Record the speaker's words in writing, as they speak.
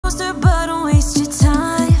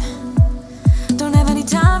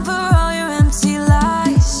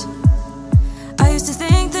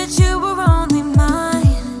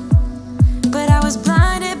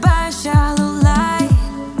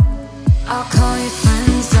call your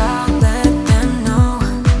friends, I'll let them know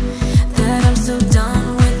that I'm so done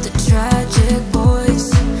with the tragic boys.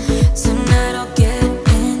 Tonight I'll get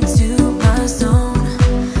into my zone.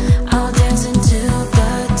 I'll dance until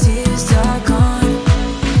the tears are gone.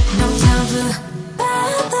 No time for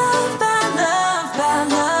bad love, bad love, bad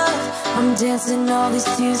love. I'm dancing all these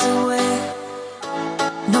tears away.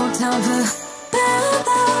 No time for bad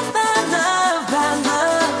love, bad love, bad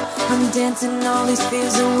love. I'm dancing all these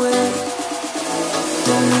fears away.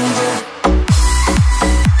 Don't need you.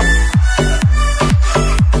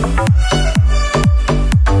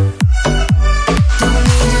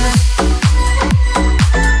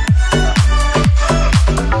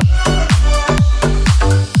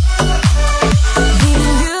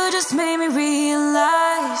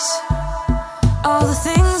 All the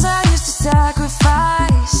things I used to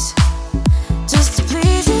sacrifice just to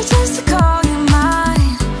please you, just to call you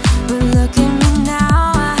mine. But look at me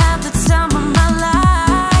now, I have the time of my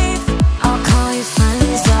life. I'll call your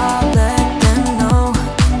friends, I'll let them know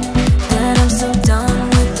that I'm so done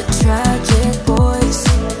with the tragic boys.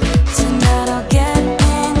 Tonight I'll get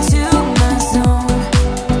into my zone.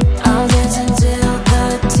 I'll dance until the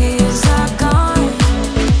tears are gone.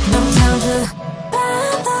 No time for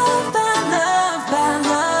bad love, bad love, bad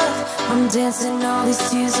love. I'm dancing all these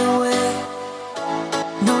tears away.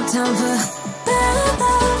 No time for bad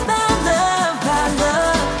love, bad love, bad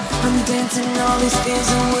love. I'm dancing all these fears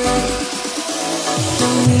away.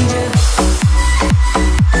 Don't need you.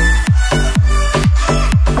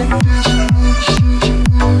 Don't need you.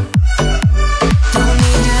 Don't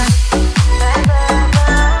need you.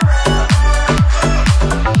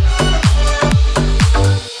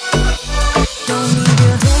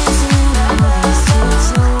 Dancing all these tears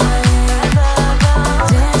away.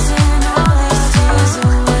 Dancing all these tears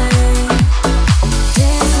away.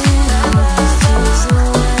 Dancing all these tears away. Dancing all these tears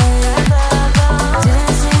away.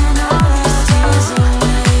 Dancing all these tears away.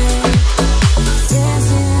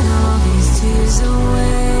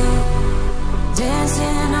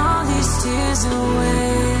 Dancing all these tears away.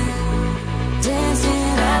 Dancing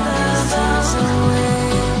all these tears away.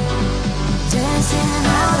 Dancing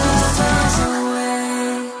all these tears away.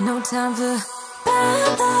 No time for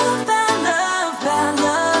bad love, bad love, bad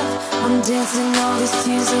love. I'm dancing all these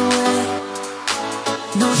tears away.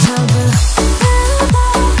 No time for bad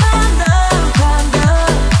love, bad love, bad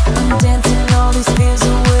love. I'm dancing all these fears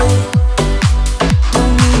away.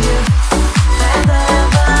 Don't need you. Bad love,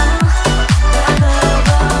 bad love,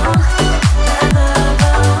 bad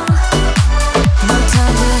love. No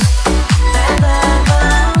time for bad love,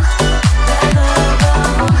 bad love, bad love.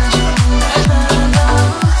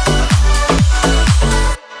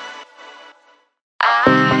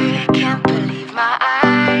 I can't believe my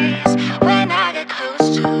eyes when I get close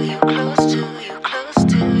to you, close to you, close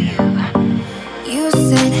to you. You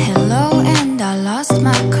said hello and I lost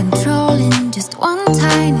my control in just one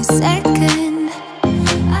tiny second.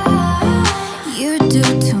 You do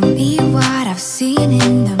to me what I've seen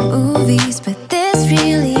in the movies, but this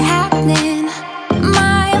really happening.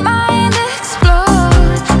 My mind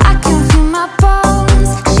explodes. I can feel my bones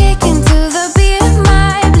shaking to the beat of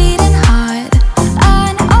my bleeding heart.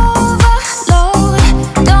 An overload.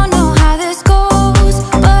 Don't know how this goes,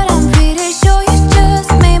 but I'm pretty sure you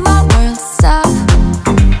just made my world stop.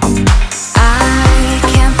 I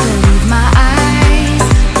can't believe my eyes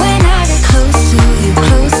when I get close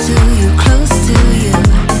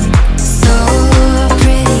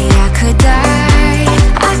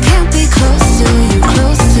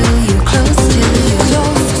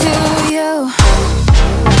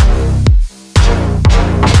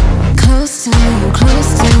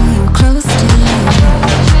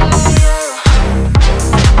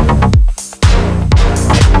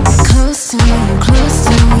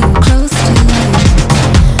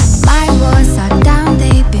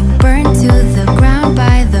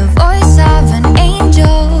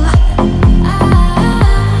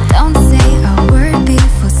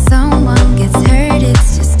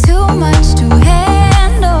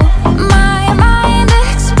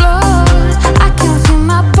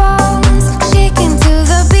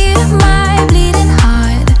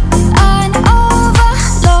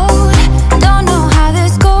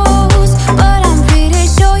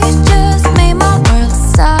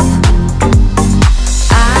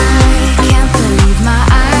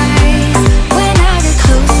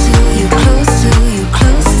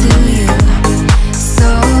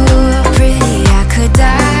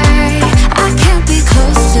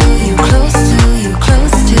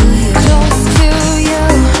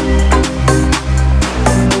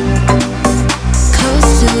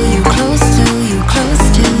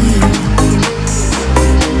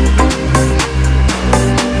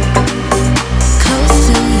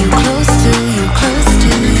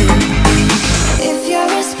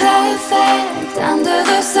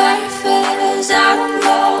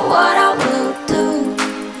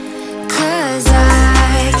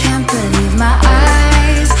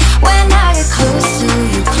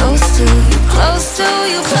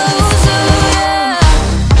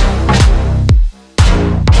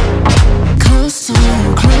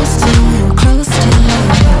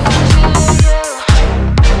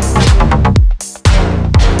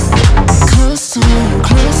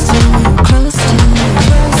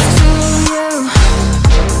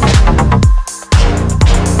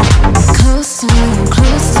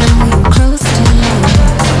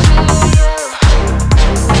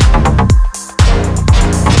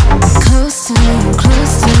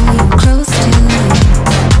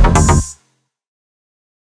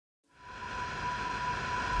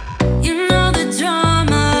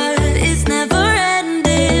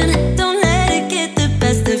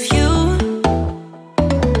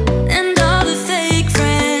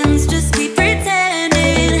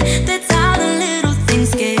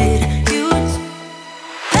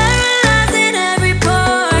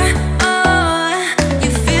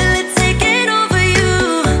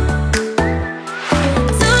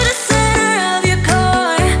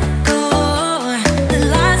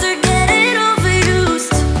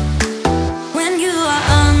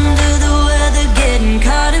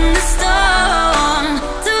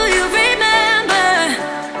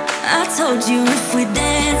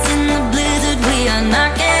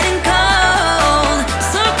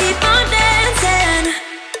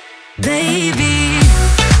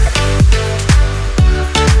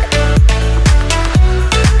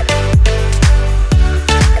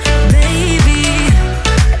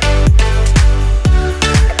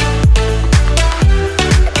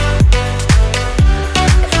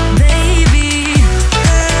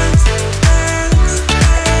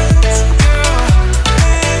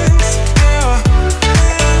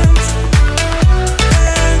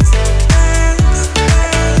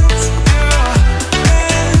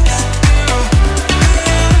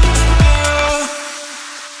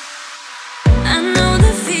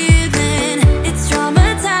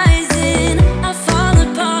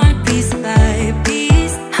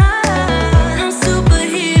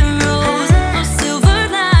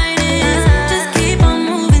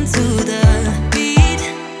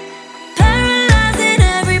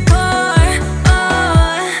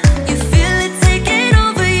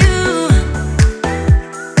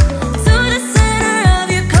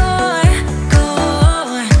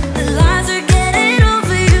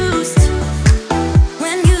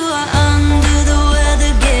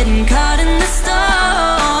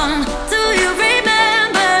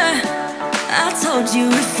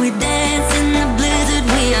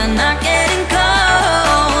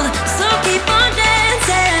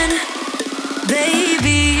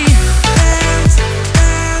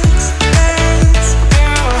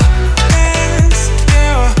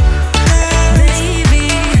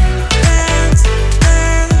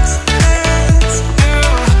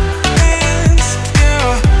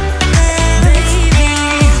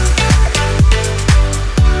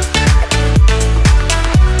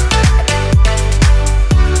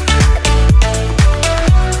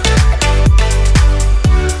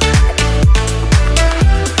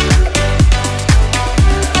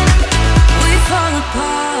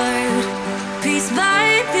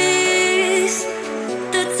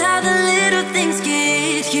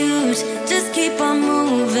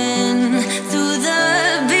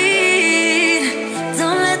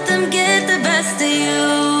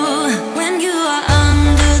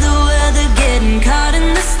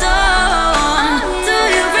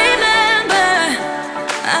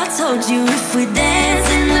told you if we dance